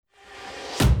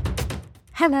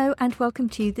Hello and welcome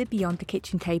to the Beyond the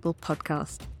Kitchen Table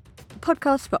podcast, a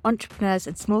podcast for entrepreneurs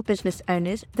and small business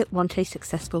owners that want a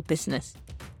successful business.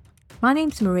 My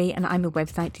name's Marie and I'm a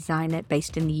website designer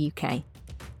based in the UK.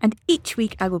 And each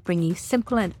week I will bring you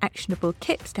simple and actionable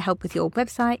tips to help with your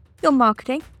website, your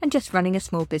marketing, and just running a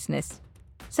small business.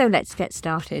 So let's get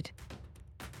started.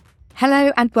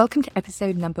 Hello and welcome to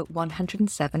episode number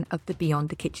 107 of the Beyond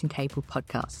the Kitchen Table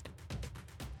podcast.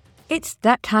 It's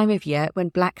that time of year when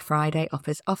Black Friday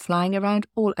offers are flying around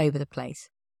all over the place.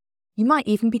 You might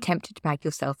even be tempted to bag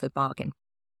yourself a bargain.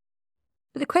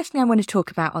 But the question I want to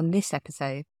talk about on this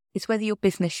episode is whether your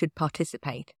business should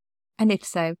participate, and if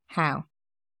so, how.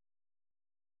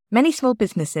 Many small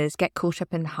businesses get caught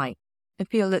up in the hype and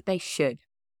feel that they should,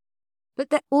 but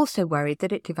they're also worried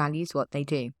that it devalues what they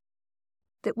do.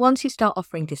 That once you start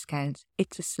offering discounts,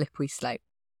 it's a slippery slope.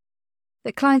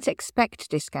 That clients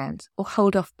expect discounts or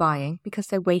hold off buying because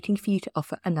they're waiting for you to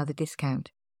offer another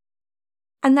discount.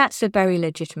 And that's a very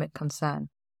legitimate concern.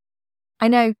 I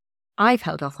know I've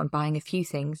held off on buying a few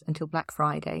things until Black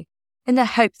Friday in the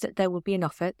hopes that there will be an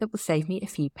offer that will save me a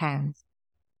few pounds.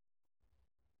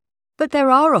 But there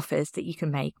are offers that you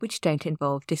can make which don't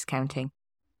involve discounting.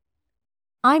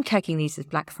 I'm tagging these as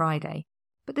Black Friday,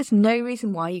 but there's no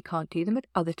reason why you can't do them at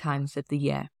other times of the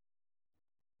year.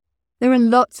 There are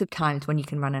lots of times when you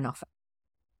can run an offer.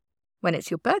 When it's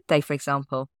your birthday, for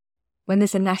example. When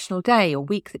there's a national day or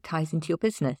week that ties into your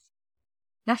business.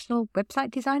 National Website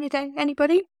Designer Day,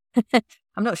 anybody?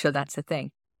 I'm not sure that's a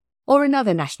thing. Or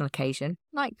another national occasion,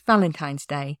 like Valentine's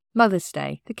Day, Mother's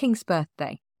Day, the King's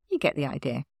birthday. You get the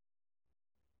idea.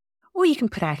 Or you can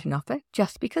put out an offer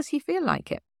just because you feel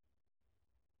like it.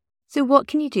 So what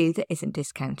can you do that isn't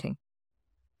discounting?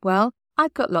 Well,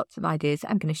 I've got lots of ideas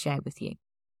that I'm going to share with you.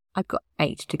 I've got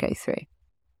 8 to go through.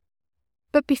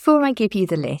 But before I give you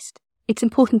the list, it's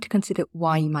important to consider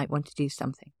why you might want to do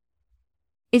something.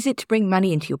 Is it to bring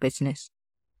money into your business?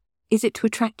 Is it to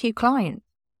attract new clients?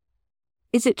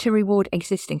 Is it to reward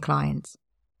existing clients?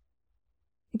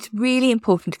 It's really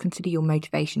important to consider your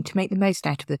motivation to make the most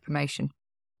out of the promotion.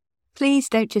 Please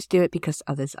don't just do it because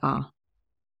others are.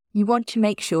 You want to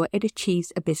make sure it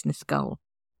achieves a business goal.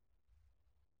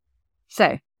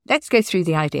 So, let's go through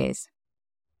the ideas.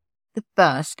 The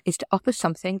first is to offer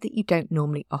something that you don't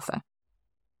normally offer.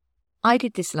 I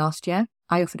did this last year.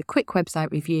 I offered a quick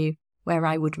website review where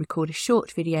I would record a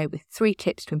short video with 3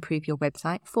 tips to improve your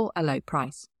website for a low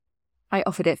price. I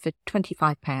offered it for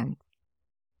 £25.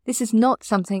 This is not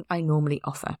something I normally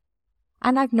offer,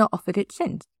 and I've not offered it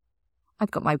since.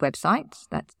 I've got my websites,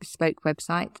 that's bespoke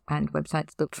websites and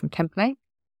websites built from template,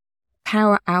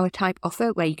 Power Hour type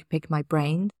offer where you can pick my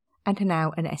brains, and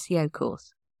now an SEO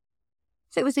course.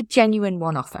 So it was a genuine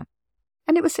one offer.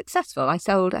 And it was successful. I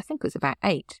sold, I think it was about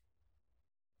 8.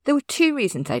 There were 2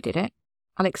 reasons I did it.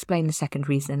 I'll explain the second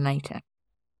reason later.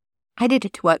 I did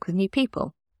it to work with new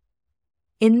people,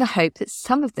 in the hope that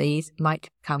some of these might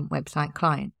become website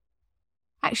clients.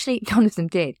 Actually, none of them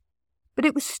did, but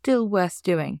it was still worth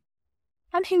doing.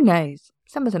 And who knows,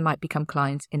 some of them might become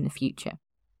clients in the future.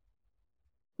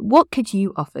 What could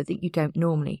you offer that you don't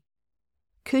normally?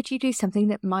 Could you do something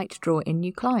that might draw in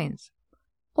new clients?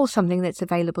 Or something that's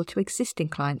available to existing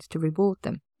clients to reward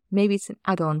them. Maybe it's an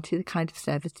add-on to the kind of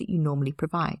service that you normally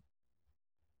provide.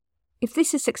 If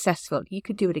this is successful, you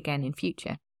could do it again in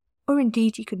future, or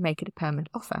indeed you could make it a permanent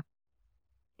offer.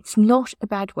 It's not a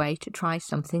bad way to try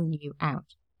something new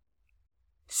out.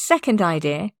 Second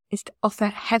idea is to offer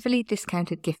heavily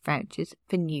discounted gift vouchers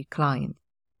for new clients.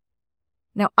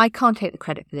 Now, I can't take the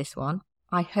credit for this one.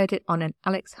 I heard it on an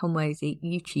Alex Hormozi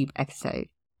YouTube episode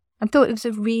and thought it was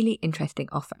a really interesting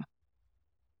offer.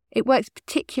 It works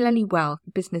particularly well for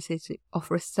businesses that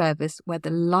offer a service where the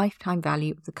lifetime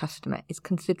value of the customer is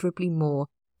considerably more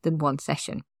than one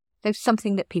session. There's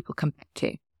something that people come back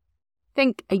to.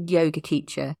 Think a yoga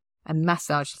teacher, a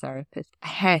massage therapist, a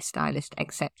hairstylist,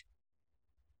 etc.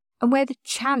 And where the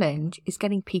challenge is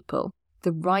getting people,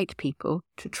 the right people,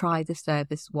 to try the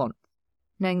service once,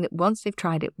 knowing that once they've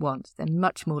tried it once, they're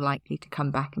much more likely to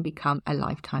come back and become a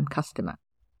lifetime customer.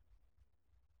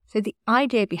 So the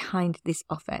idea behind this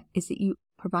offer is that you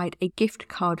provide a gift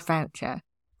card voucher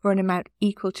for an amount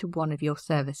equal to one of your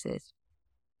services.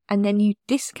 And then you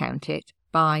discount it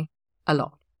by a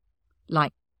lot,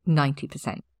 like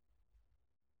 90%.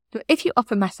 So if you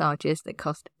offer massages that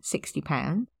cost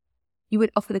 £60, you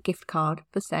would offer the gift card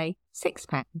for, say,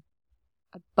 £6.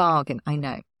 A bargain, I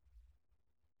know.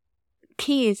 The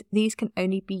key is these can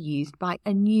only be used by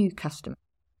a new customer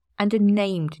and a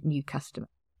named new customer.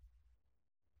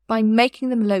 By making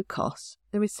them low cost,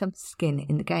 there is some skin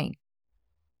in the game.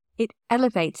 it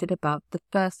elevates it above the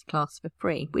first class for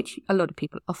free, which a lot of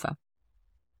people offer.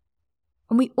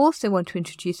 And we also want to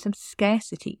introduce some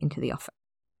scarcity into the offer.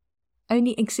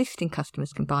 Only existing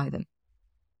customers can buy them.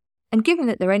 And given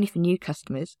that they're only for new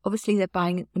customers, obviously they're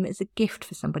buying them as a gift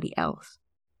for somebody else.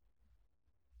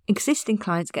 Existing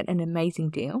clients get an amazing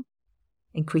deal,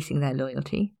 increasing their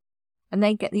loyalty, and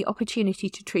they get the opportunity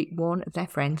to treat one of their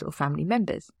friends or family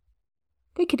members.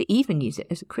 They could even use it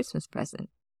as a Christmas present.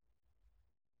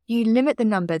 You limit the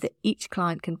number that each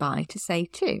client can buy to, say,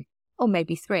 2, or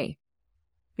maybe 3.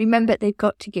 Remember, they've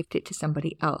got to gift it to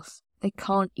somebody else. They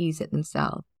can't use it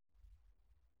themselves.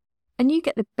 And you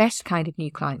get the best kind of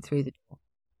new client through the door,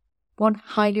 one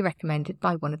highly recommended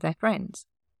by one of their friends.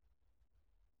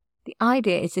 The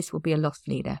idea is this will be a loss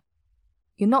leader.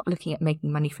 You're not looking at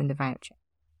making money from the voucher.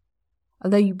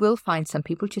 Although you will find some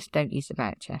people just don't use the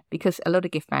voucher, because a lot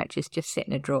of gift vouchers just sit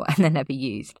in a drawer and they're never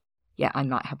used. Yeah, I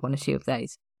might have 1 or 2 of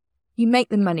those. You make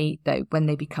the money, though, when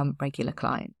they become regular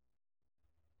clients.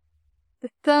 The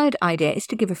third idea is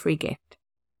to give a free gift.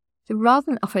 So rather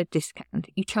than offer a discount,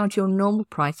 you charge your normal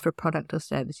price for a product or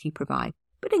service you provide,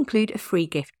 but include a free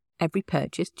gift every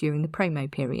purchase during the promo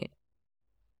period.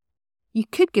 You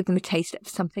could give them a taste of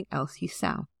something else you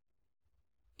sell.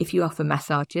 If you offer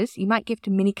massages, you might gift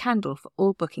a mini candle for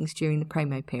all bookings during the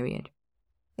promo period.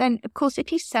 Then, of course,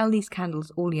 if you sell these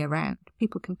candles all year round,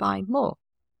 people can buy more.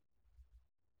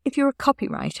 If you're a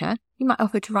copywriter, you might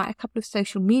offer to write a couple of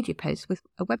social media posts with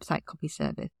a website copy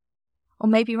service, or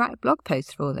maybe write a blog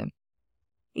post for them.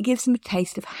 It gives them a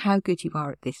taste of how good you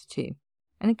are at this too,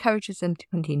 and encourages them to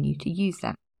continue to use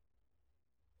that.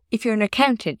 If you're an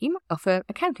accountant, you might offer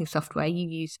accounting software you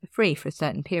use for free for a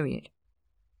certain period.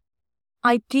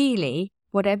 Ideally,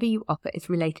 whatever you offer is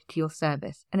related to your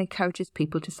service and encourages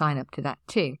people to sign up to that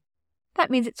too. That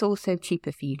means it's also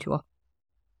cheaper for you to offer.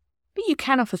 But you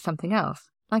can offer something else,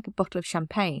 like a bottle of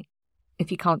champagne,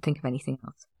 if you can't think of anything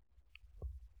else.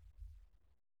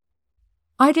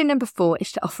 Idea number 4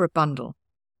 is to offer a bundle,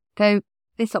 though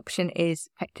this option is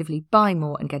effectively buy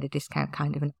more and get a discount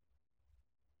kind of an.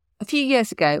 A few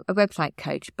years ago, a website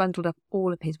coach bundled up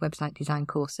all of his website design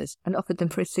courses and offered them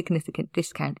for a significant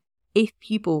discount if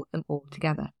you bought them all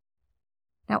together.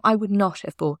 Now, I would not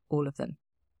have bought all of them,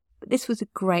 but this was a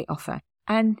great offer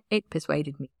and it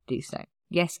persuaded me to do so.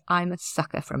 Yes, I'm a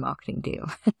sucker for a marketing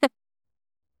deal.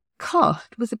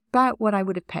 Cost was about what I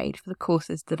would have paid for the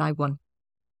courses that I wanted.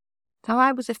 So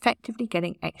I was effectively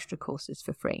getting extra courses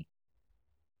for free.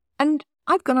 And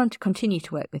I've gone on to continue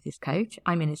to work with this coach.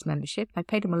 I'm in his membership. I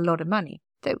paid him a lot of money.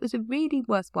 So it was a really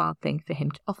worthwhile thing for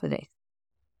him to offer this.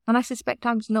 And I suspect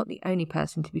I was not the only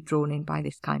person to be drawn in by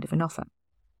this kind of an offer.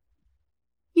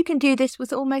 You can do this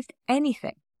with almost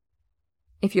anything.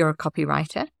 If you're a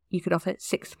copywriter, you could offer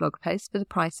 6 blog posts for the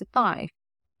price of 5,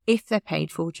 if they're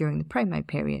paid for during the promo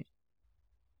period.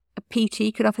 A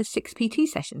PT could offer 6 PT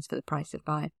sessions for the price of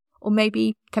 5, or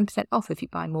maybe 10% off if you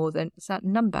buy more than a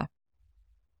certain number.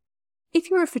 If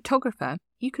you're a photographer,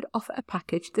 you could offer a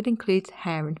package that includes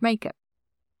hair and makeup.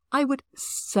 I would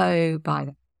so buy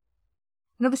them.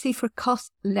 And obviously for a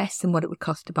cost less than what it would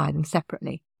cost to buy them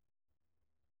separately.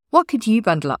 What could you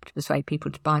bundle up to persuade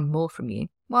people to buy more from you,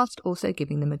 whilst also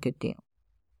giving them a good deal?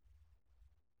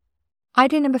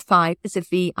 Idea number 5 is a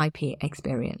VIP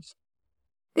experience.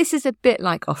 This is a bit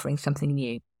like offering something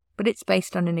new, but it's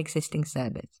based on an existing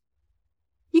service.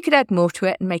 You could add more to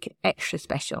it and make it extra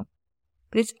special,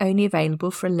 but it's only available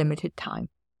for a limited time.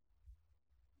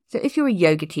 So if you're a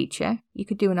yoga teacher, you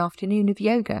could do an afternoon of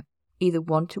yoga, either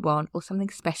one-to-one or something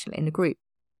special in a group.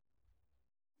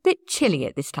 Bit chilly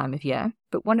at this time of year,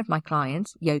 but one of my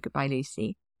clients, Yoga by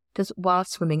Lucy, does wild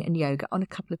swimming and yoga on a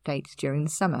couple of dates during the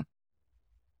summer.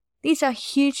 These are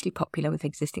hugely popular with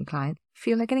existing clients who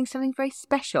feel they're getting something very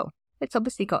special. It's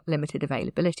obviously got limited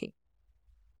availability.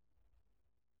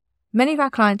 Many of our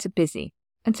clients are busy,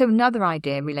 and so another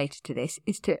idea related to this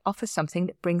is to offer something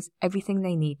that brings everything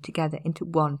they need together into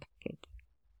one package.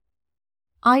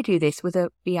 I do this with a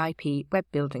VIP web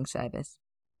building service.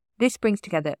 This brings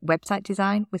together website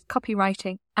design with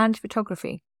copywriting and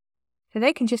photography. So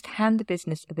they can just hand the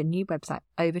business of a new website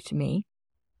over to me.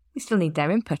 We still need their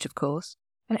input, of course,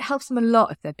 and it helps them a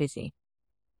lot if they're busy.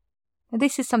 Now,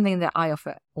 this is something that I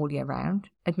offer all year round.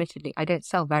 Admittedly, I don't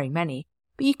sell very many,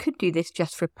 but you could do this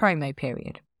just for a promo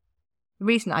period. The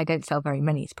reason I don't sell very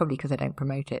many is probably because I don't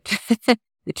promote it.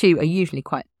 The two are usually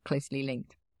quite closely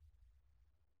linked.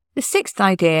 The 6th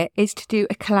idea is to do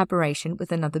a collaboration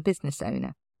with another business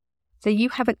owner. So you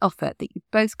have an offer that you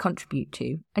both contribute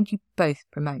to and you both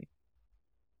promote.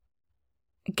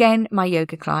 Again, my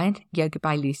yoga client, Yoga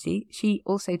by Lucy, she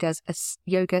also does a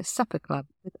yoga supper club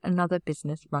with another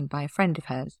business run by a friend of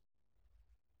hers.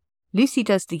 Lucy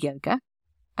does the yoga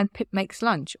and Pip makes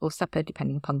lunch or supper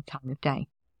depending upon the time of day.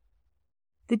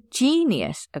 The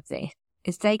genius of this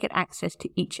is they get access to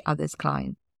each other's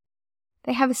clients.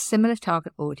 They have a similar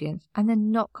target audience and they're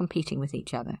not competing with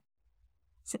each other.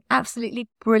 It's an absolutely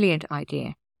brilliant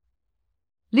idea.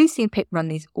 Lucy and Pip run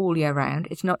these all year round.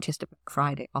 It's not just a Black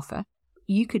Friday offer.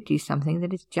 You could do something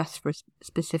that is just for a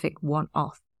specific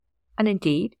one-off. And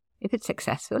indeed, if it's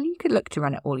successful, you could look to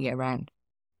run it all year round.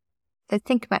 So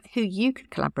think about who you could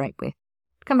collaborate with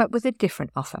to come up with a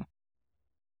different offer.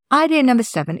 Idea number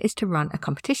 7 is to run a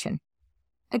competition,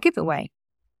 a giveaway.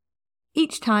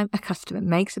 Each time a customer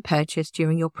makes a purchase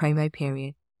during your promo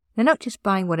period, they're not just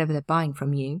buying whatever they're buying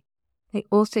from you, they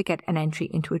also get an entry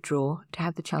into a draw to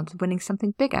have the chance of winning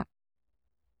something bigger.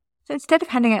 So instead of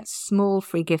handing out small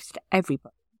free gifts to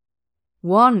everybody,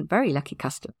 one very lucky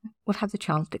customer will have the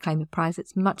chance to claim a prize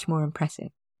that's much more impressive.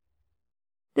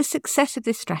 The success of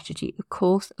this strategy, of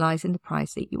course, lies in the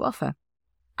prize that you offer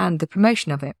and the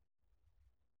promotion of it.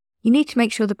 You need to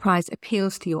make sure the prize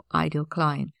appeals to your ideal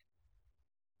client.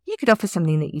 You could offer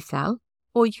something that you sell,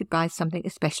 or you could buy something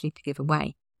especially to give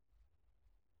away.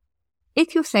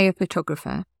 If you're, say, a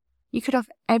photographer, you could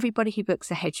offer everybody who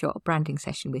books a headshot or branding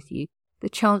session with you the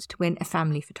chance to win a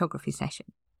family photography session.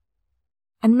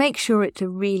 And make sure it's a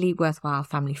really worthwhile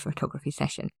family photography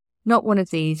session, not one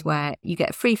of these where you get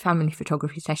a free family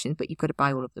photography session but you've got to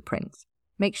buy all of the prints.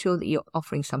 Make sure that you're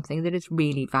offering something that is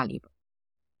really valuable.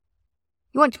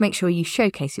 You want to make sure you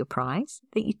showcase your prize,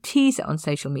 that you tease it on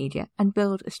social media and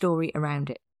build a story around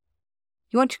it.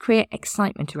 You want to create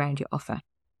excitement around your offer.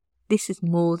 This is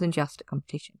more than just a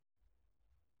competition.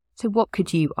 So what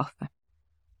could you offer?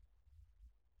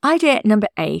 Idea number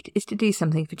 8 is to do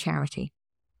something for charity.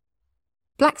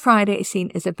 Black Friday is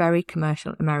seen as a very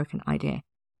commercial American idea.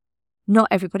 Not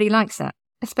everybody likes that,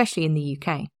 especially in the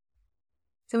UK.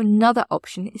 So another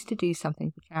option is to do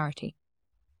something for charity.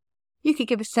 You could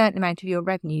give a certain amount of your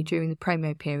revenue during the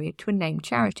promo period to a named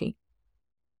charity.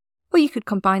 Or you could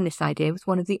combine this idea with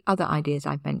one of the other ideas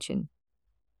I've mentioned.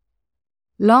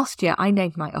 Last year, I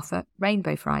named my offer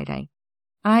Rainbow Friday,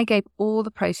 and I gave all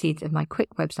the proceeds of my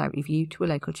quick website review to a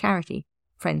local charity,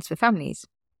 Friends for Families.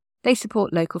 They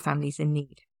support local families in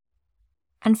need.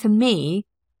 And for me,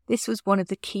 this was one of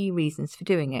the key reasons for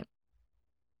doing it.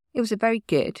 It was a very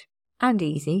good and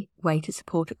easy way to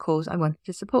support a cause I wanted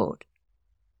to support.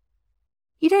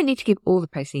 You don't need to give all the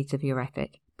proceeds of your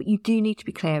effort, but you do need to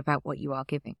be clear about what you are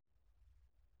giving.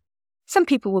 Some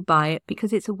people will buy it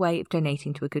because it's a way of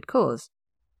donating to a good cause.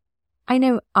 I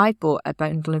know I bought a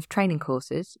bundle of training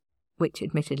courses, which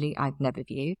admittedly I've never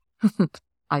viewed.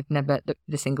 I've never looked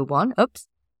at a single one. Oops.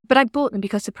 But I bought them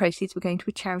because the proceeds were going to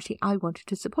a charity I wanted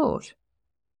to support.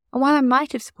 And while I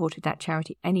might have supported that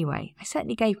charity anyway, I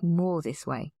certainly gave more this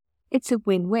way. It's a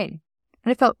win-win.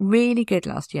 And it felt really good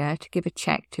last year to give a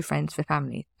cheque to Friends for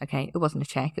Families. Okay, it wasn't a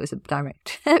cheque, it was a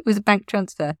it was a bank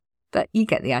transfer, but you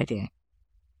get the idea.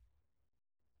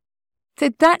 So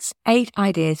that's 8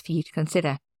 ideas for you to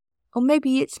consider. Or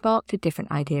maybe it sparked a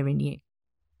different idea in you.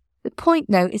 The point,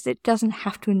 though, is that it doesn't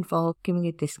have to involve giving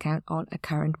a discount on a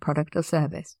current product or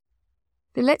service.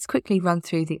 So let's quickly run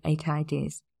through the 8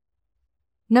 ideas.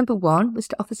 Number 1 was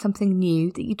to offer something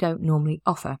new that you don't normally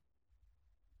offer.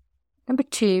 Number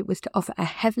 2 was to offer a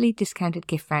heavily discounted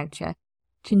gift voucher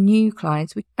to new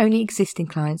clients which only existing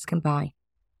clients can buy.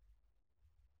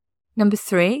 Number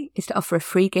 3 is to offer a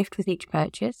free gift with each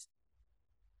purchase.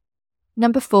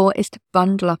 Number 4 is to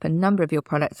bundle up a number of your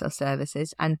products or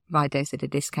services and provide those at a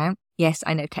discount. Yes,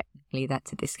 I know technically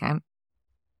that's a discount.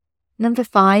 Number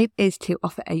 5 is to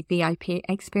offer a VIP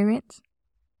experience.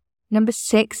 Number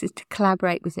 6 is to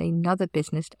collaborate with another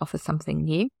business to offer something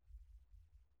new.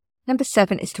 Number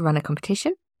 7 is to run a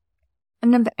competition.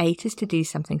 And number 8 is to do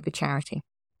something for charity.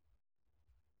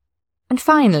 And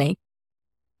finally,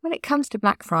 when it comes to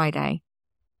Black Friday,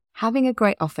 having a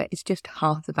great offer is just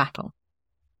half the battle.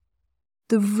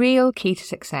 The real key to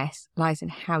success lies in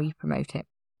how you promote it.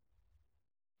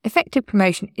 Effective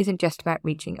promotion isn't just about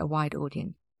reaching a wide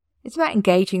audience. It's about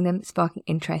engaging them, sparking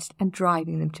interest, and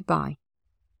driving them to buy.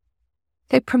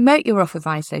 So promote your offer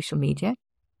via social media.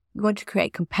 You want to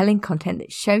create compelling content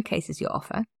that showcases your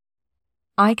offer,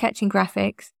 eye-catching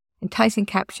graphics, enticing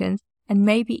captions, and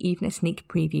maybe even a sneak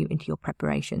preview into your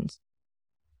preparations.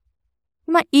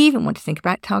 You might even want to think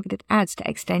about targeted ads to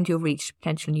extend your reach to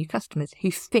potential new customers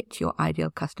who fit your ideal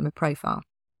customer profile.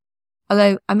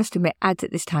 Although I must admit, ads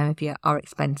at this time of year are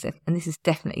expensive, and this is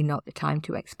definitely not the time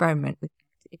to experiment with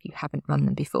ads if you haven't run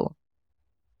them before.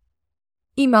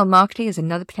 Email marketing is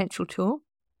another potential tool.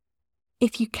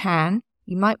 If you can,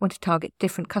 you might want to target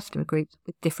different customer groups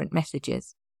with different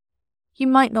messages. You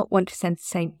might not want to send the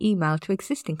same email to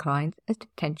existing clients as to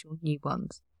potential new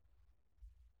ones.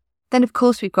 Then, of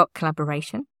course, we've got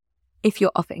collaboration. If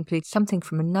your offer includes something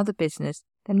from another business,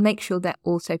 then make sure they're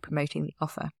also promoting the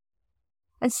offer.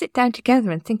 And sit down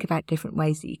together and think about different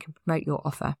ways that you can promote your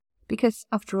offer, because,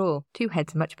 after all, 2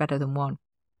 heads are much better than 1.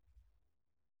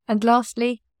 And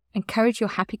lastly, encourage your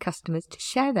happy customers to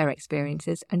share their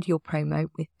experiences and your promo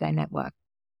with their network.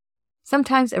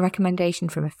 Sometimes a recommendation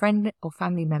from a friend or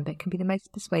family member can be the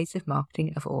most persuasive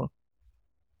marketing of all.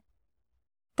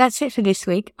 That's it for this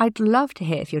week. I'd love to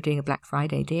hear if you're doing a Black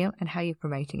Friday deal and how you're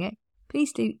promoting it.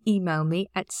 Please do email me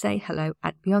at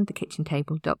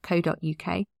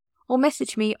sayhello@beyondthekitchentable.co.uk or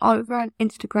message me over on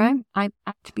Instagram. I'm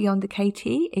at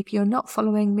BeyondTheKT. If you're not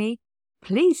following me,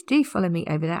 please do follow me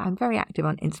over there. I'm very active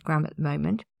on Instagram at the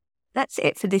moment. That's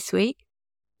it for this week.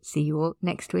 See you all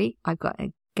next week. I've got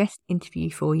a guest interview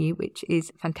for you, which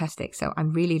is fantastic. So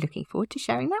I'm really looking forward to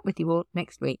sharing that with you all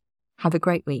next week. Have a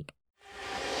great week.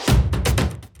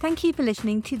 Thank you for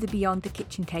listening to the Beyond the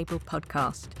Kitchen Table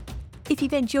podcast. If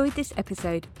you've enjoyed this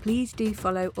episode, please do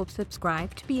follow or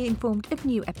subscribe to be informed of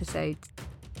new episodes.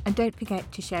 And don't forget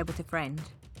to share with a friend.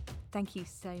 Thank you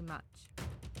so much.